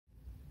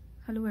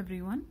Hello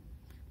everyone.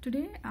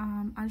 Today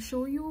I'll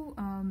show you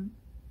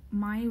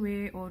my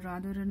way, or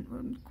rather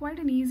quite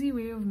an easy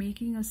way of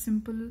making a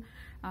simple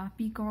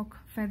peacock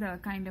feather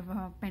kind of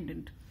a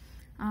pendant.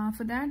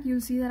 For that,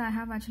 you'll see that I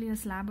have actually a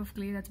slab of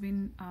clay that's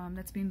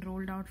been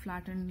rolled out,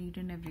 flattened,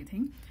 neatened,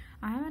 everything.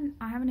 I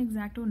have an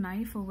X-Acto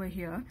knife over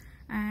here,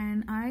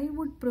 and I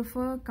would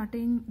prefer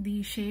cutting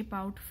the shape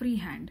out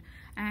freehand.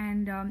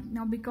 And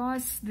now,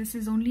 because this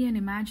is only an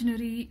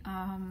imaginary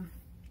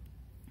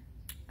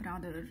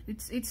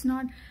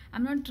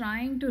I'm not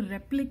trying to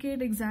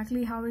replicate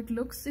exactly how it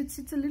looks.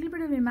 It's a little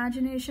bit of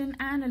imagination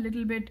and a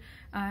little bit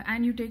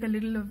and you take a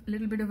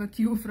little bit of a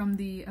cue from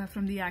the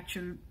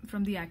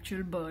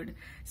actual bird.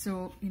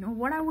 So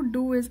what I would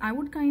do is I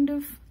would kind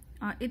of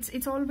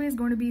it's always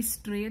going to be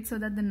straight, so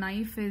that the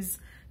knife is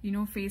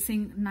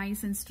facing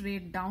nice and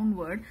straight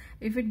downward.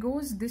 If it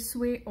goes this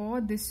way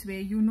or this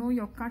way,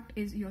 your cut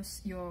is your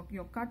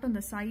cut on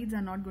the sides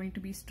are not going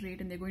to be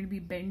straight, and they're going to be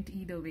bent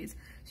either ways.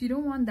 So you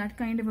don't want that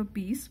kind of a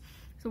piece.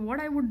 So what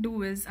I would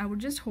do is I would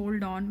just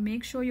hold on,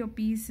 make sure your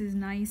piece is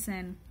nice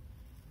and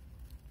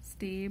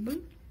stable.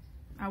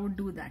 I would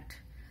do that.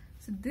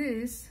 So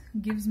this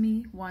gives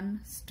me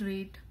one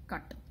straight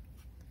cut.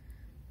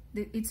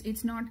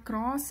 It's not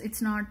cross,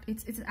 it's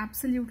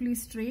absolutely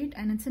straight,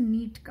 and it's a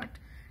neat cut.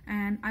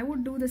 And I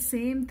would do the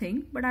same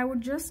thing, but I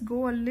would just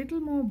go a little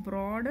more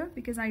broader,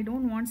 because I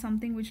don't want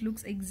something which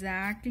looks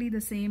exactly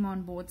the same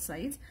on both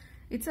sides.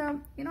 It's a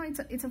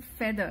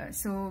feather,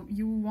 so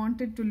you want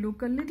it to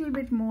look a little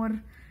bit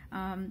more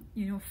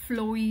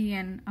flowy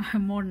and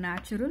more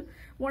natural.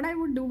 What I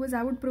would do is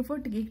I would prefer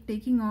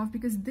taking off,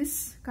 because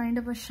this kind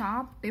of a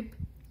sharp tip,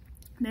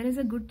 there is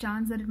a good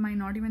chance that it might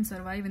not even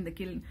survive in the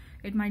kiln.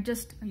 It might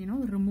just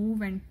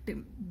remove and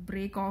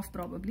break off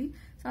probably.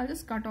 So I'll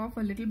just cut off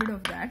a little bit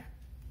of that.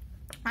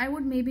 I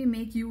would maybe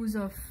make use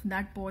of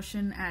that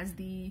portion as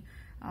the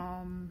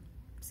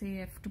say,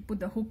 if to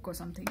put the hook or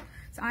something.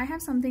 So I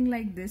have something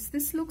like this.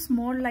 This looks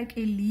more like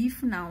a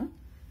leaf now,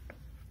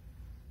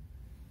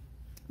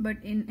 but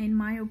in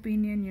my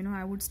opinion,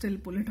 I would still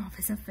pull it off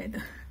as a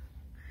feather.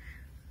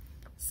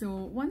 So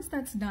once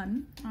that's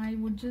done, I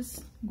would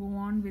just go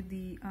on with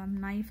the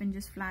knife and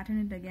just flatten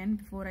it again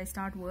before I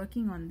start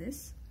working on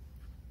this.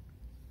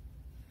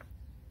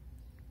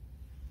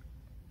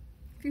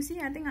 If you see,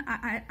 I think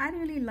I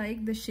really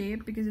like the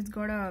shape, because it's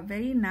got a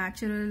very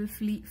natural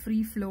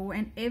free flow,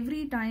 and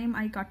every time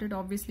I cut it,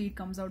 obviously it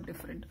comes out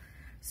different.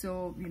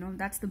 So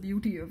that's the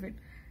beauty of it.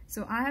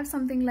 So I have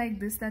something like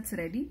this that's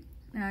ready.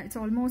 It's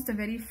almost a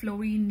very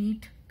flowy,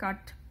 neat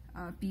cut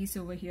piece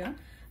over here.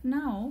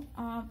 Now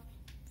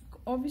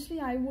obviously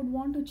I would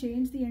want to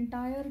change the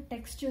entire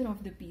texture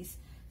of the piece,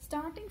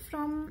 starting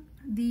from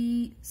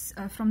the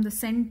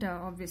center,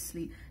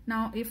 obviously.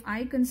 Now if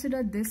I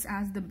consider this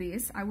as the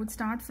base, I would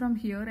start from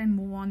here and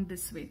move on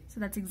this way. So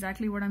that's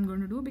exactly what I'm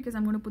going to do, because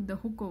I'm going to put the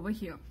hook over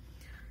here.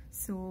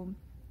 So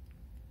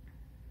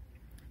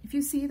if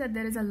you see that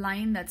there is a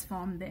line that's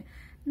formed there.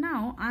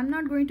 Now I'm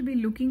not going to be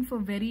looking for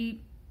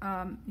very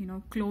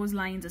close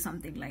lines or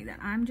something like that.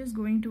 I'm just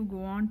going to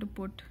go on to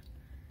put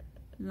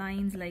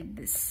lines like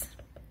this.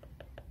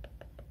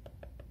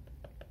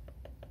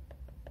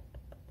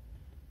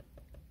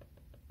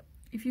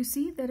 If you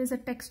see, there is a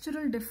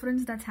textural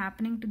difference that's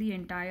happening to the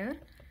entire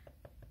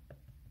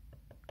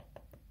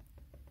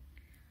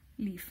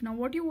leaf. Now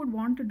what you would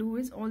want to do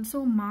is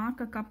also mark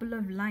a couple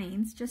of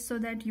lines, just so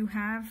that you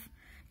have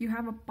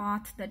a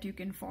path that you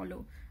can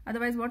follow.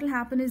 Otherwise what will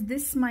happen is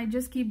this might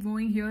just keep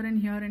going here and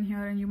here and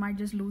here, and you might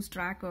just lose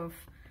track of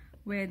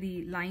where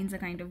the lines are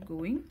kind of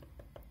going.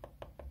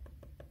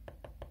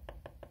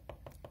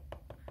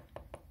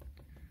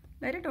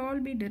 Let it all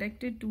be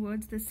directed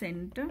towards the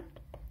center.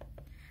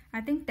 I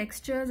think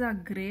textures are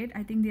great.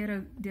 I think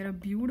they're a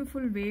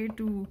beautiful way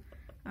to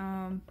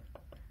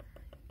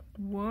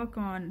work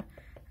on,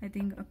 I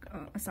think,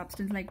 a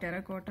substance like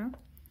terracotta.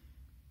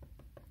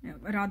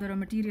 Rather a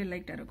material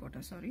like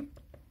terracotta, sorry.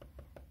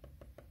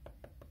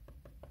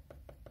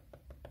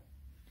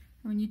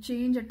 When you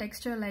change a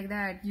texture like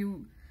that,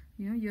 you're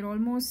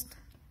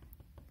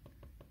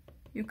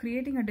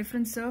creating a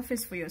different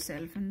surface for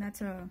yourself, and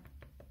that's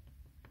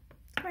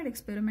quite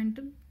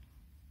experimental.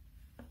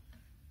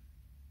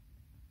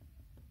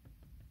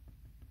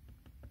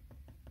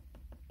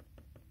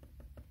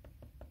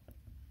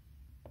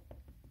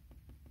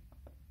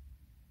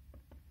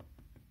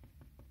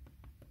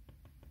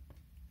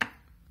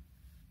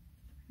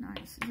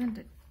 Nice, isn't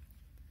it?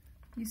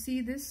 You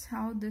see this,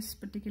 how this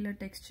particular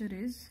texture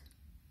is.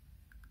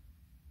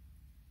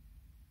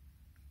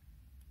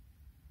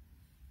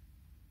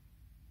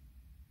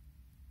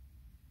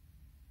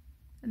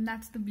 And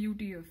that's the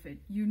beauty of it.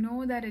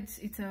 That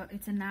it's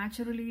a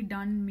naturally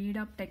done, made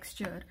up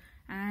texture,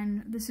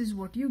 and this is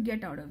what you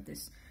get out of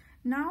this.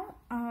 Now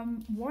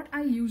what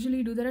I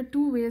usually do, there are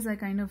two ways I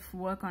kind of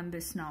work on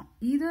this now.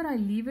 Either I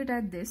leave it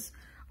at this,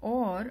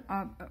 or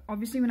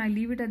obviously when I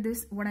leave it at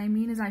this, what I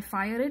mean is I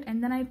fire it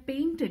and then I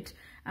paint it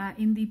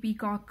in the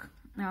peacock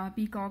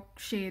peacock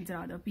shades,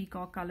 rather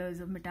peacock colors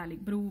of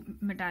metallic blue,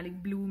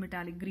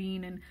 metallic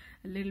green, and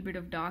a little bit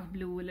of dark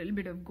blue, a little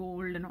bit of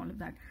gold, and all of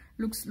that.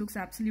 Looks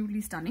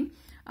absolutely stunning.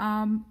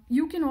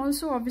 You can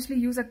also obviously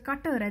use a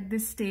cutter at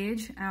this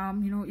stage.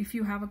 You know, if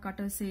you have a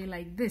cutter, say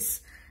like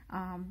this,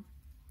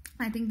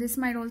 I think this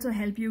might also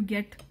help you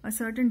get a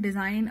certain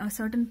design, a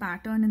certain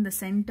pattern in the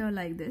center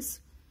like this.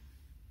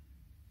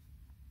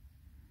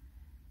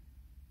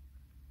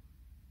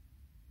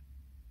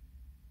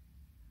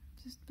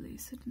 Just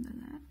place it in the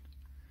lap.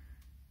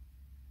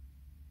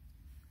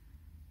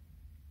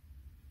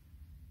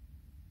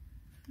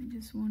 I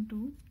just want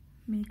to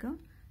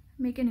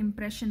make an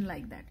impression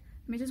like that.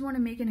 I just want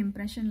to make an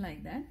impression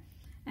like that.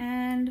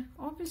 And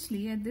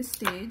obviously at this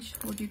stage,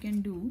 what you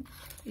can do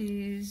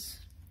is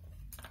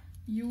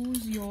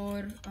use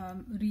your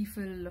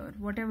refill or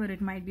whatever it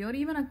might be, or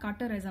even a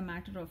cutter, as a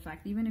matter of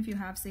fact. Even if you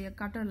have, say, a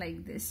cutter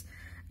like this,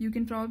 you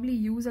can probably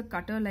use a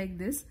cutter like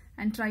this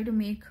and try to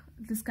make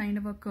this kind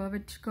of a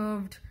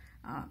curved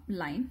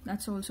line.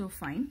 That's also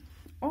fine.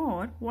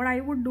 Or what I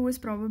would do is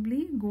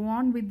probably go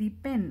on with the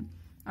pen,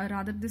 or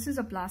rather this is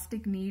a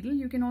plastic needle.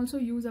 You can also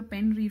use a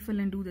pen refill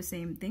and do the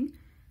same thing.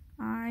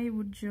 I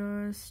would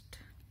just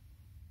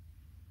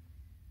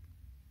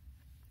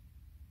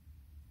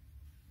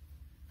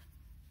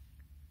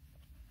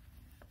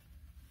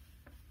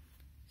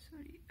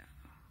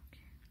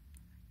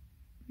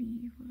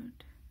we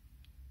would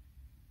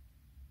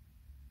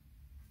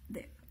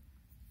there.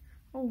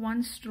 Oh,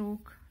 one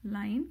stroke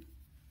line.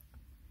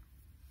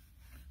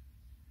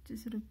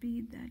 Just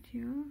repeat that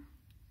here.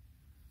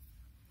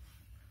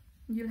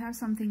 You'll have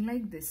something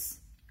like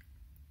this.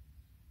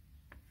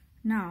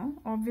 Now,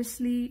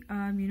 obviously,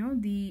 you know,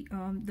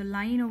 the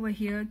line over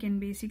here can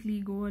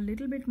basically go a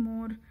little bit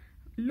more,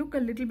 look a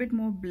little bit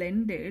more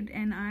blended,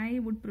 and I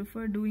would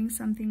prefer doing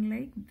something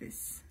like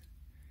this.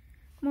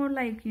 More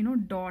like, you know,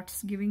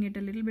 dots, giving it a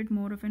little bit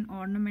more of an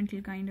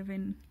ornamental kind of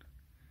an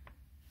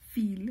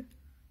feel.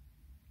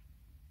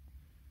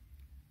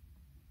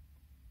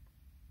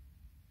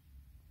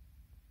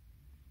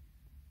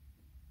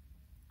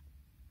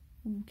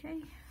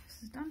 Okay,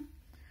 this is done.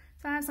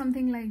 So I have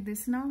something like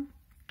this now.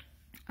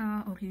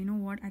 Okay, you know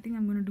what? I think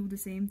I'm going to do the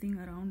same thing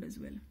around as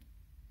well.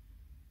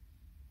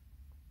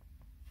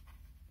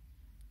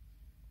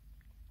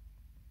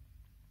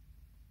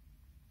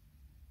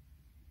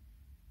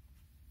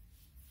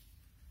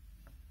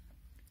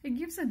 It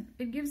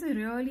gives a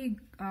really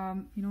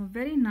you know,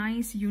 very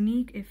nice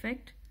unique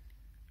effect.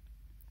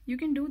 You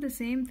can do the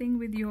same thing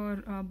with your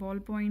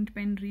ballpoint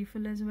pen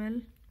refill as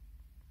well.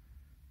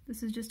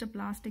 This is just a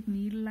plastic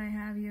needle I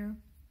have here.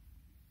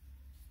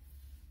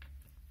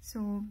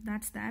 So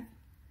that's that.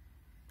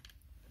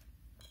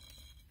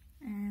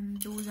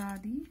 And those are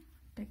the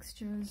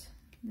textures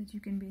that you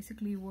can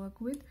basically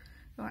work with.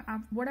 So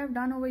what I've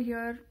done over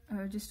here,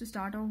 just to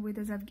start off with,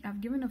 is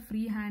I've given a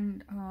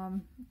freehand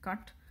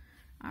cut.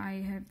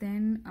 I have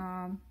then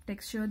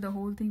textured the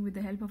whole thing with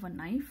the help of a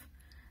knife.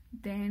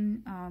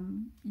 Then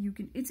you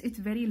can, it's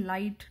very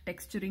light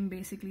texturing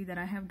basically that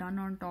I have done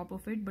on top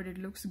of it, but it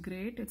looks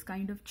great. It's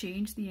kind of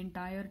changed the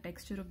entire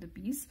texture of the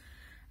piece.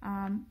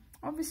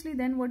 Obviously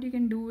then what you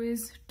can do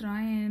is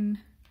try and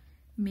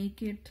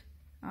make it,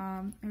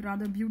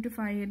 rather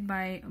beautify it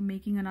by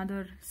making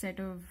another set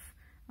of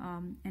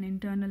an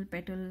internal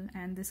petal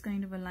and this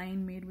kind of a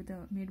line made with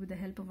the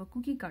help of a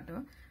cookie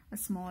cutter, a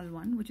small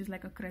one, which is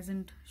like a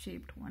crescent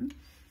shaped one.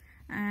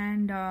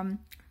 And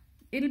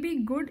it'll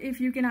be good if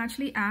you can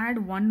actually add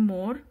one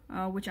more,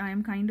 which I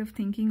am kind of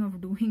thinking of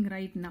doing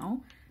right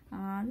now.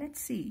 Let's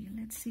see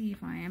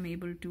if I am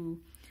able to.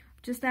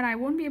 Just that I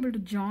won't be able to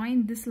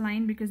join this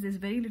line because there's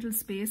very little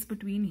space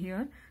between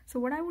here. So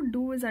what I would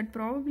do is I'd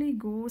probably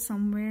go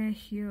somewhere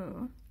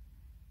here.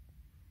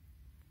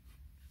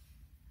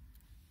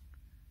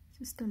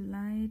 Just a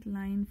light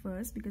line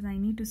first because I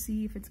need to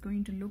see if it's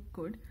going to look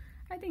good.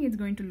 I think it's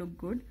going to look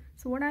good.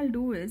 So what I'll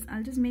do is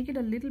I'll just make it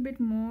a little bit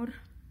more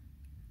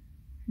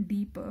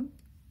deeper.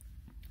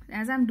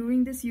 As I'm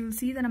doing this, you'll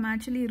see that I'm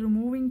actually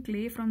removing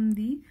clay from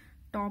the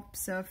top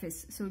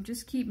surface. So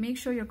just make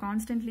sure you're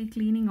constantly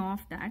cleaning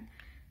off that.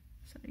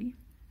 Sorry.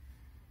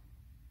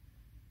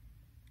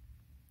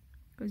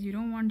 Because you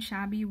don't want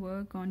shabby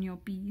work on your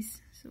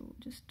piece. So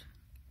just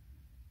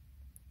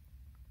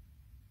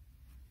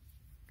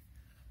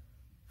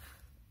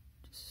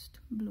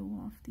blow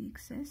off the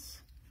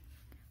excess.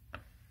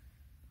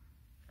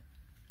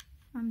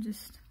 I'm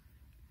just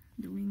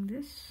doing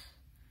this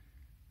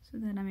so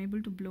that I'm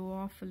able to blow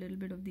off a little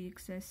bit of the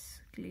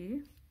excess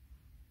clay.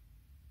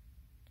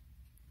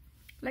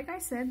 Like I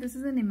said, this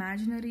is an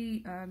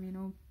imaginary you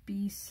know,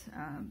 piece.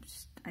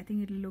 I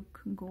think it'll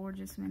look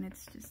gorgeous when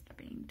it's just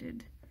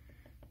painted.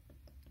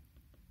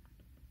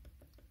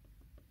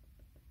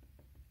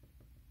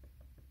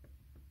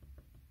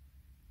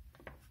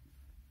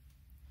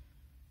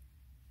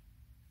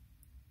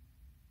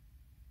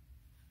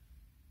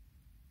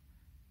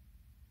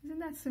 Isn't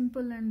that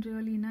simple and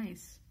really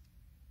nice?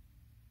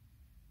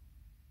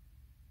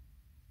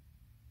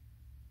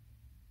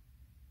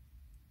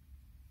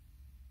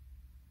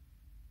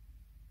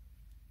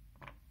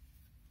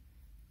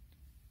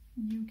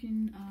 you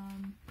can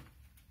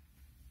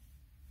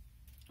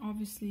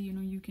obviously, you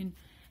know, you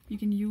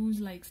can use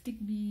like stick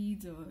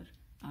beads or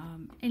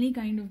any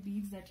kind of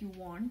beads that you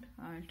want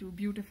to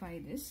beautify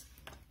this.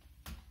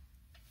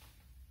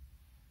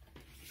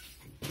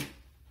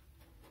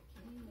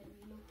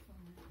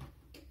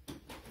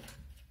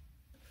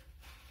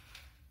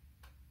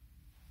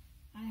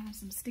 I have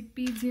some stick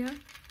beads here.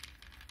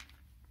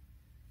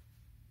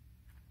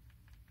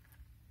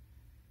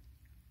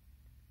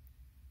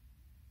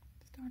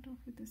 Start off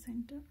with the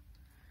center.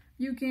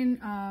 You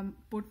can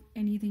put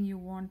anything you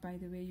want, by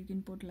the way. You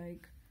can put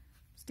like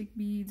stick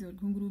beads or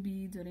ghungroo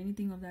beads or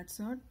anything of that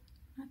sort.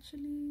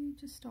 Actually,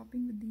 just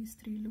stopping with these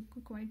three look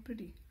quite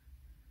pretty.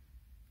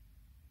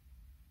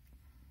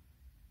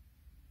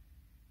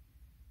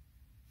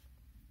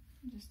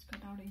 Just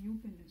cut out a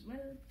U-pin as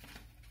well.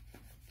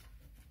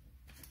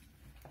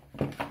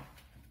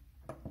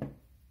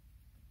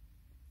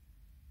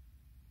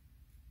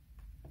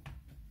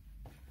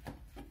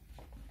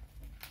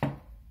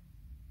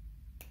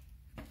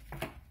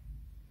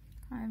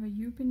 I have a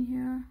U-pin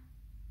here.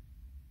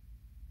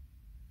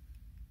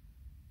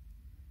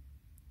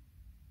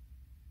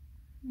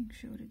 Make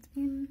sure it's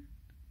in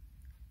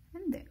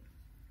and there.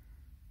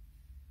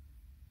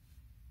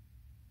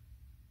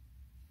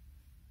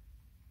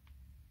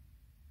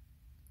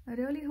 I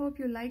really hope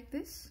you like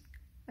this.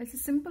 It's a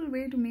simple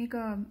way to make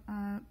a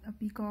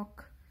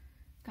peacock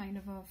kind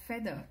of a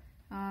feather.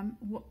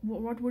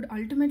 What would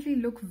ultimately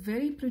look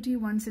very pretty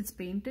once it's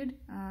painted.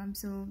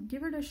 So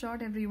give it a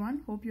shot,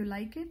 everyone. Hope you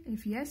like it.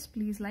 If yes,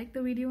 please like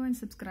the video and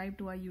subscribe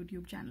to our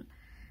YouTube channel.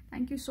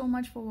 Thank you so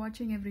much for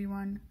watching,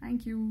 everyone.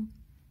 Thank you.